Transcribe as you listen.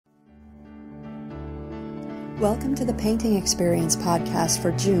Welcome to the Painting Experience podcast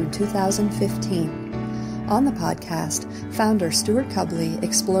for June 2015. On the podcast, founder Stewart Cubley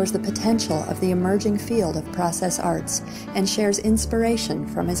explores the potential of the emerging field of process arts and shares inspiration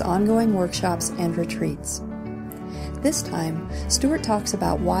from his ongoing workshops and retreats. This time, Stewart talks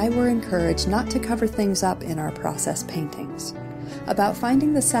about why we're encouraged not to cover things up in our process paintings, about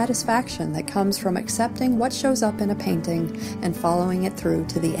finding the satisfaction that comes from accepting what shows up in a painting and following it through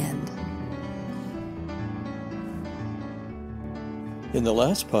to the end. In the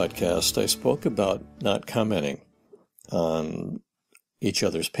last podcast, I spoke about not commenting on each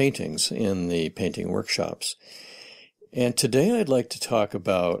other's paintings in the painting workshops. And today I'd like to talk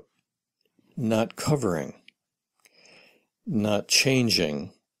about not covering, not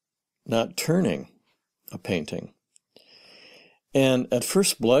changing, not turning a painting. And at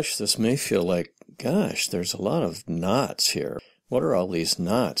first blush, this may feel like, gosh, there's a lot of nots here. What are all these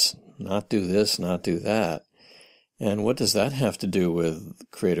nots? Not do this, not do that. And what does that have to do with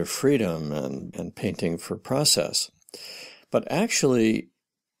creative freedom and painting for process? But actually,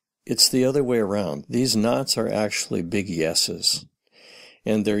 it's the other way around. These knots are actually big yeses.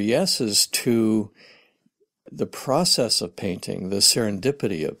 And they're yeses to the process of painting, the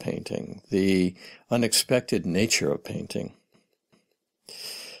serendipity of painting, the unexpected nature of painting.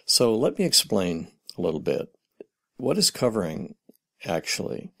 So let me explain a little bit. What is covering,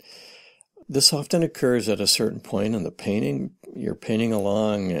 actually? This often occurs at a certain point in the painting. You're painting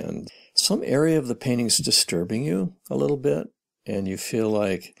along and some area of the painting is disturbing you a little bit, and you feel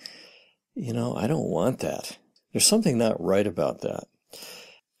like, I don't want that. There's something not right about that.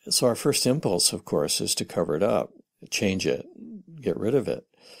 So our first impulse, of course, is to cover it up, change it, get rid of it,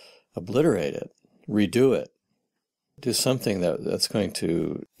 obliterate it, redo it, do something that's going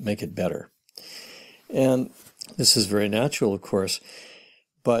to make it better. And this is very natural, of course.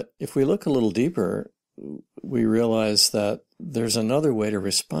 But if we look a little deeper, we realize that there's another way to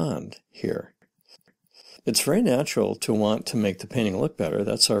respond here. It's very natural to want to make the painting look better.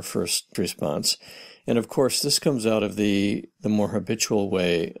 That's our first response. And of course, this comes out of the more habitual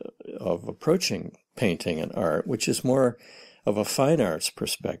way of approaching painting and art, which is more of a fine arts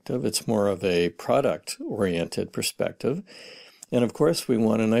perspective. It's more of a product-oriented perspective. And of course, we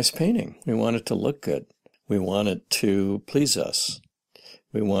want a nice painting. We want it to look good. We want it to please us.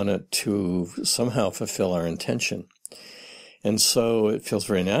 We want it to somehow fulfill our intention. And so it feels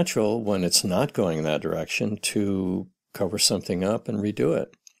very natural when it's not going in that direction to cover something up and redo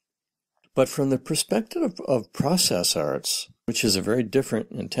it. But from the perspective of process arts, which is a very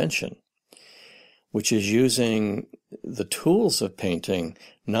different intention, which is using the tools of painting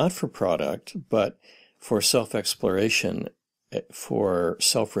not for product, but for self-exploration, for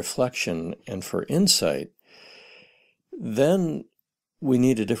self-reflection, and for insight, then we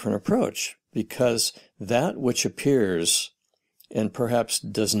need a different approach, because that which appears and perhaps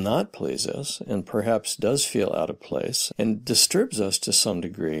does not please us and perhaps does feel out of place and disturbs us to some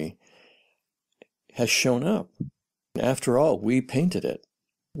degree has shown up. After all, we painted it.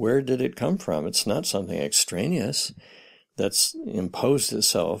 Where did it come from? It's not something extraneous that's imposed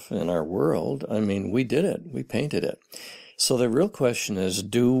itself in our world. I mean, we did it. We painted it. So the real question is,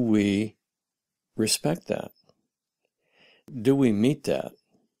 do we respect that? Do we meet that?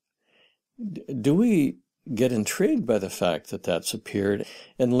 Do we get intrigued by the fact that that's appeared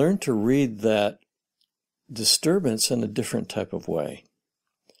and learn to read that disturbance in a different type of way?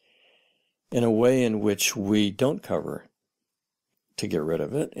 In a way in which we don't cover to get rid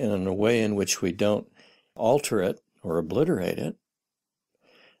of it, and in a way in which we don't alter it or obliterate it,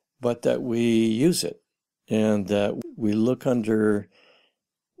 but that we use it and that we look under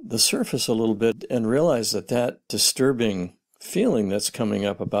the surface a little bit and realize that that disturbing feeling that's coming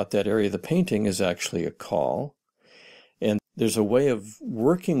up about that area of the painting is actually a call. And there's a way of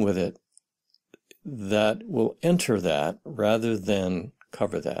working with it that will enter that rather than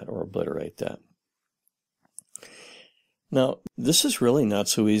cover that or obliterate that. Now, this is really not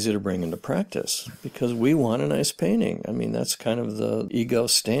so easy to bring into practice because we want a nice painting. I mean, that's kind of the ego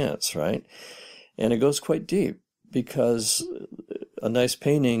stance, right? And it goes quite deep because a nice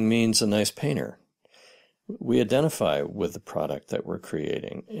painting means a nice painter. We identify with the product that we're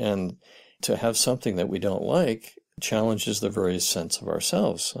creating, and to have something that we don't like challenges the very sense of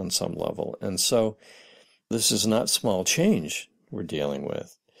ourselves on some level. And so this is not small change we're dealing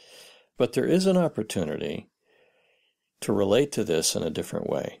with, but there is an opportunity to relate to this in a different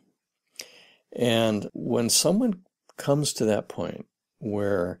way. And when someone comes to that point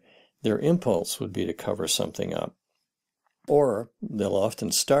where their impulse would be to cover something up, or they'll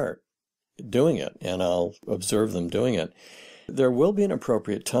often start doing it, and I'll observe them doing it, There will be an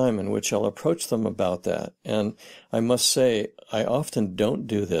appropriate time in which I'll approach them about that. And I must say, I often don't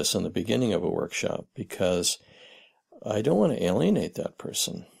do this in the beginning of a workshop because I don't want to alienate that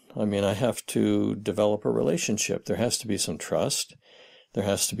person. I mean, I have to develop a relationship. There has to be some trust. There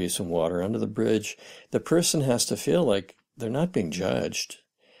has to be some water under the bridge. The person has to feel like they're not being judged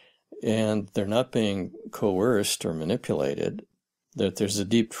and they're not being coerced or manipulated, that there's a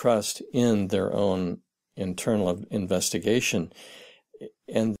deep trust in their own internal investigation.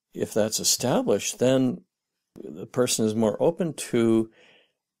 And if that's established, then the person is more open to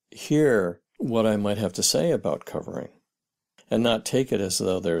hear what I might have to say about covering and not take it as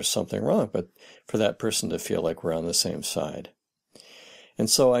though there's something wrong, but for that person to feel like we're on the same side. And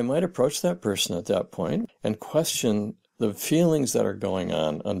so I might approach that person at that point and question the feelings that are going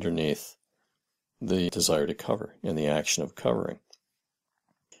on underneath the desire to cover and the action of covering.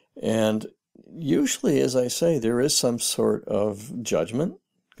 And usually, as I say, there is some sort of judgment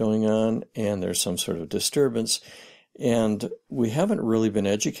going on and there's some sort of disturbance, and we haven't really been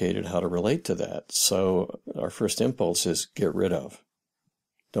educated how to relate to that. So our first impulse is get rid of.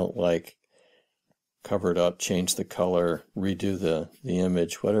 Don't like, cover it up, change the color, redo the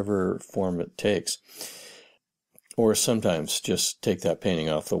image, whatever form it takes. Or sometimes just take that painting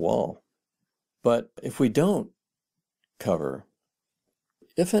off the wall. But if we don't cover,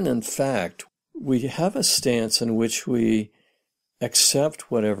 if and in fact we have a stance in which we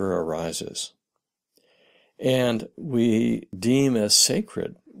accept whatever arises, and we deem as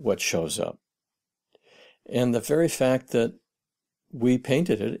sacred what shows up, and the very fact that we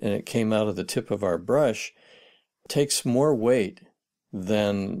painted it and it came out of the tip of our brush takes more weight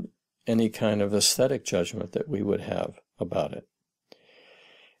than any kind of aesthetic judgment that we would have about it.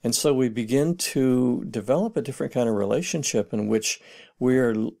 And so we begin to develop a different kind of relationship in which we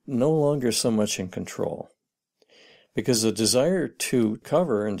are no longer so much in control. Because the desire to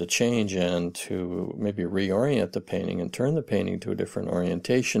cover and to change and to maybe reorient the painting and turn the painting to a different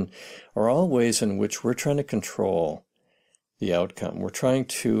orientation are all ways in which we're trying to control the outcome. We're trying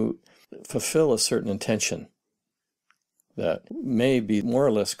to fulfill a certain intention that may be more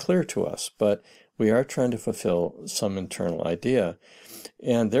or less clear to us, but we are trying to fulfill some internal idea.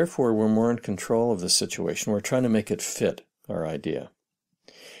 And therefore, we're more in control of the situation. We're trying to make it fit our idea.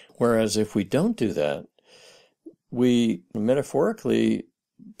 Whereas if we don't do that, we metaphorically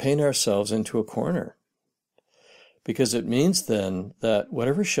paint ourselves into a corner. Because it means then that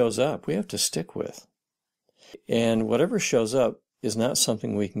whatever shows up, we have to stick with. And whatever shows up is not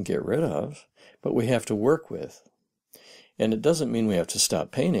something we can get rid of, but we have to work with. And it doesn't mean we have to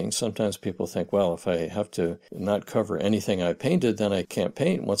stop painting. Sometimes people think, well, if I have to not cover anything I painted, then I can't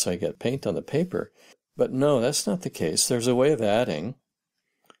paint once I get paint on the paper. But no, that's not the case. There's a way of adding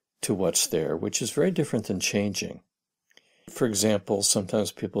to what's there, which is very different than changing. For example,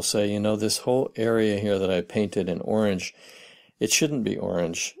 sometimes people say, this whole area here that I painted in orange, it shouldn't be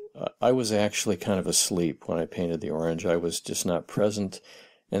orange. I was actually kind of asleep when I painted the orange. I was just not present,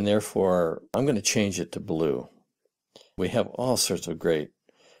 and therefore I'm going to change it to blue. We have all sorts of great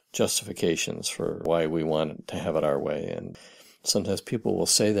justifications for why we want to have it our way, and sometimes people will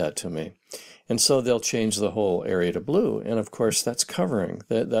say that to me. And so they'll change the whole area to blue, and of course that's covering.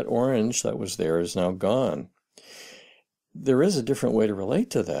 That orange that was there is now gone. There is a different way to relate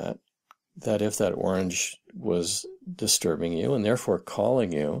to that, that if that orange was disturbing you and therefore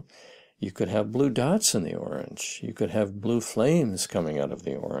calling you, you could have blue dots in the orange. You could have blue flames coming out of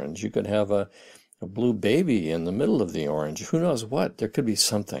the orange. You could have a blue baby in the middle of the orange. Who knows what? There could be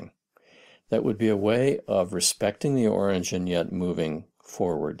something. That would be a way of respecting the orange and yet moving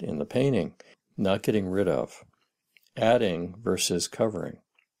forward in the painting, not getting rid of, adding versus covering.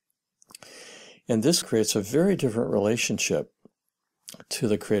 And this creates a very different relationship to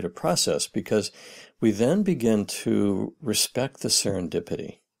the creative process because we then begin to respect the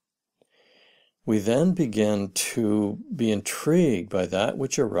serendipity. We then begin to be intrigued by that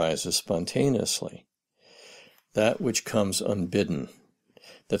which arises spontaneously, that which comes unbidden.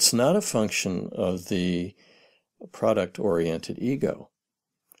 That's not a function of the product-oriented ego.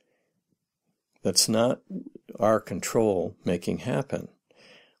 That's not our control making happen.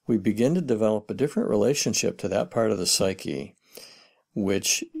 We begin to develop a different relationship to that part of the psyche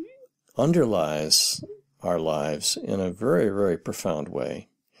which underlies our lives in a very, very profound way.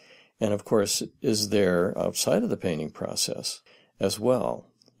 And of course, is there outside of the painting process as well.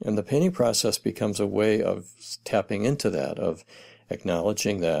 And the painting process becomes a way of tapping into that, of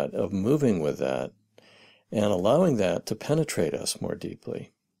acknowledging that, of moving with that, and allowing that to penetrate us more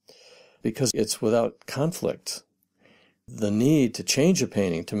deeply. Because it's without conflict. The need to change a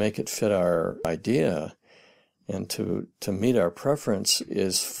painting to make it fit our idea and to meet our preference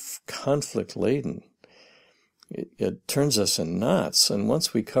is conflict-laden. It turns us in knots, and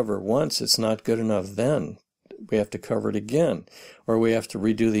once we cover once, it's not good enough then. We have to cover it again, or we have to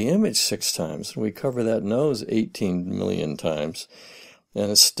redo the image 6 times, and we cover that nose 18 million times, and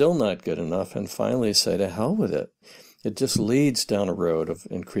it's still not good enough, and finally say, to hell with it. It just leads down a road of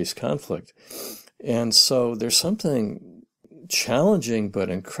increased conflict. And so there's something challenging but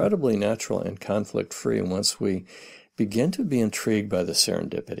incredibly natural and conflict-free once we begin to be intrigued by the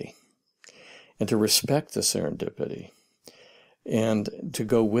serendipity and to respect the serendipity and to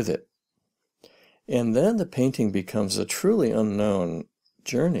go with it. And then the painting becomes a truly unknown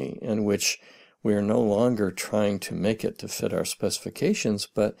journey in which we are no longer trying to make it to fit our specifications,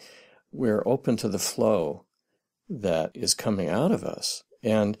 but we're open to the flow that is coming out of us.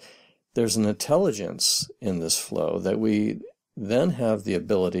 And there's an intelligence in this flow that we then have the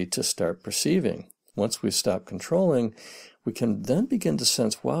ability to start perceiving. Once we stop controlling, we can then begin to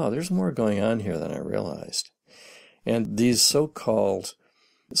sense, wow, there's more going on here than I realized. And these so-called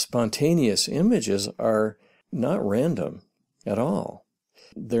spontaneous images are not random at all.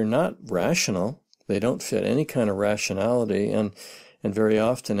 They're not rational. They don't fit any kind of rationality, and very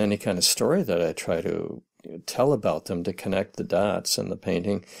often any kind of story that I try to tell about them to connect the dots in the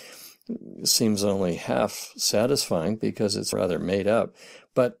painting seems only half satisfying because it's rather made up.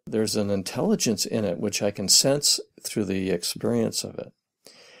 But there's an intelligence in it which I can sense through the experience of it.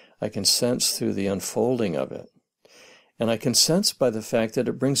 I can sense through the unfolding of it. And I can sense by the fact that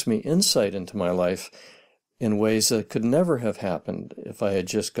it brings me insight into my life in ways that could never have happened if I had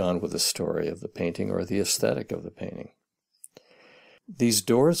just gone with the story of the painting or the aesthetic of the painting. These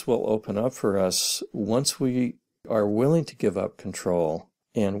doors will open up for us once we are willing to give up control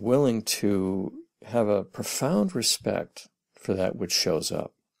and willing to have a profound respect for that which shows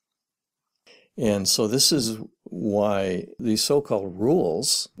up. And so this is why these so-called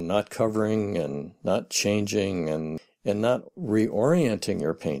rules, not covering and not changing and not reorienting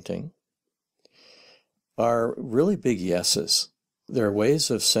your painting, are really big yeses. They're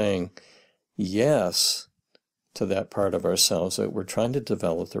ways of saying yes to that part of ourselves that we're trying to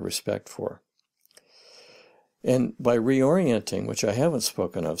develop the respect for. And by reorienting, which I haven't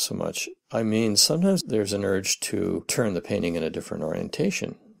spoken of so much, I mean sometimes there's an urge to turn the painting in a different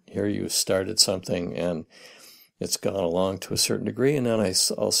orientation. Here you started something and it's gone along to a certain degree, and then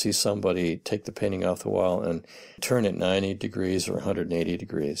I'll see somebody take the painting off the wall and turn it 90 degrees or 180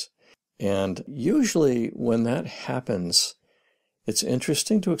 degrees. And usually when that happens, it's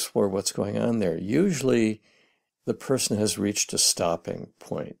interesting to explore what's going on there. Usually the person has reached a stopping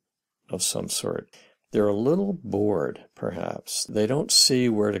point of some sort. They're a little bored, perhaps. They don't see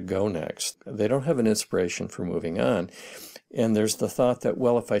where to go next. They don't have an inspiration for moving on. And there's the thought that,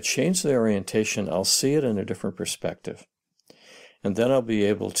 well, if I change the orientation, I'll see it in a different perspective. And then I'll be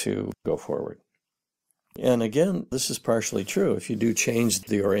able to go forward. And again, this is partially true. If you do change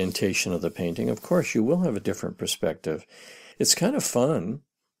the orientation of the painting, of course, you will have a different perspective. It's kind of fun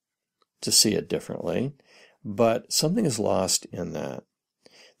to see it differently, but something is lost in that.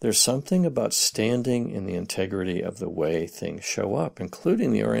 There's something about standing in the integrity of the way things show up,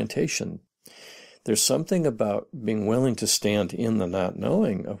 including the orientation. There's something about being willing to stand in the not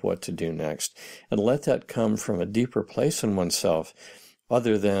knowing of what to do next and let that come from a deeper place in oneself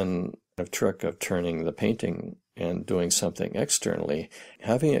other than a trick of turning the painting and doing something externally,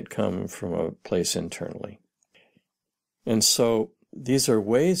 having it come from a place internally. And so these are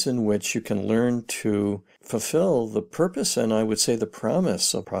ways in which you can learn to fulfill the purpose and I would say the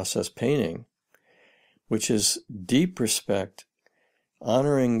promise of process painting, which is deep respect,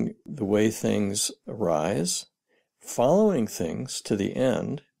 honoring the way things arise, following things to the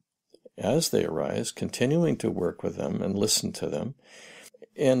end as they arise, continuing to work with them and listen to them,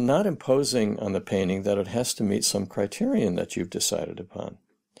 and not imposing on the painting that it has to meet some criterion that you've decided upon.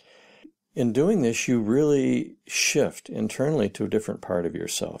 In doing this, you really shift internally to a different part of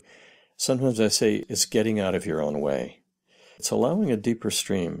yourself. Sometimes I say it's getting out of your own way. It's allowing a deeper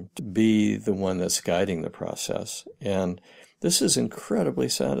stream to be the one that's guiding the process, and this is incredibly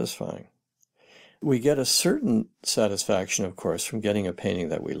satisfying. We get a certain satisfaction, of course, from getting a painting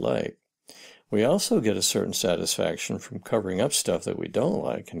that we like. We also get a certain satisfaction from covering up stuff that we don't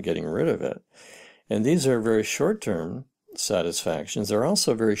like and getting rid of it. And these are very short-term satisfactions. They're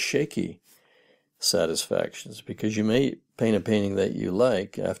also very shaky satisfactions because you may paint a painting that you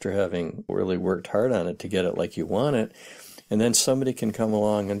like after having really worked hard on it to get it like you want it, and then somebody can come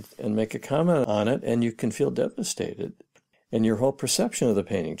along and make a comment on it, and you can feel devastated. And your whole perception of the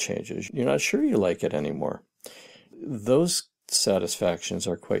painting changes. You're not sure you like it anymore. Those satisfactions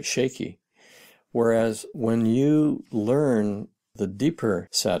are quite shaky. Whereas when you learn the deeper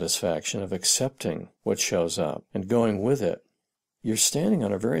satisfaction of accepting what shows up and going with it, you're standing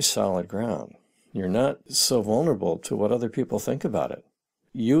on a very solid ground. You're not so vulnerable to what other people think about it.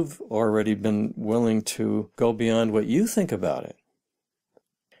 You've already been willing to go beyond what you think about it.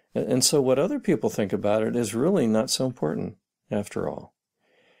 And so what other people think about it is really not so important after all.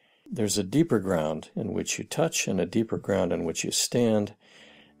 There's a deeper ground in which you touch and a deeper ground in which you stand.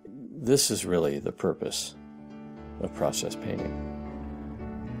 This is really the purpose of process painting.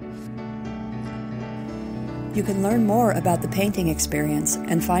 You can learn more about the painting experience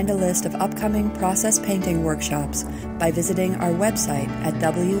and find a list of upcoming process painting workshops by visiting our website at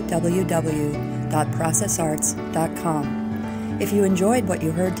www.processarts.com. If you enjoyed what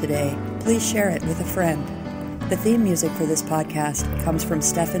you heard today, please share it with a friend. The theme music for this podcast comes from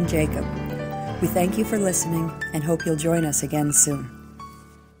Stefan Jacob. We thank you for listening and hope you'll join us again soon.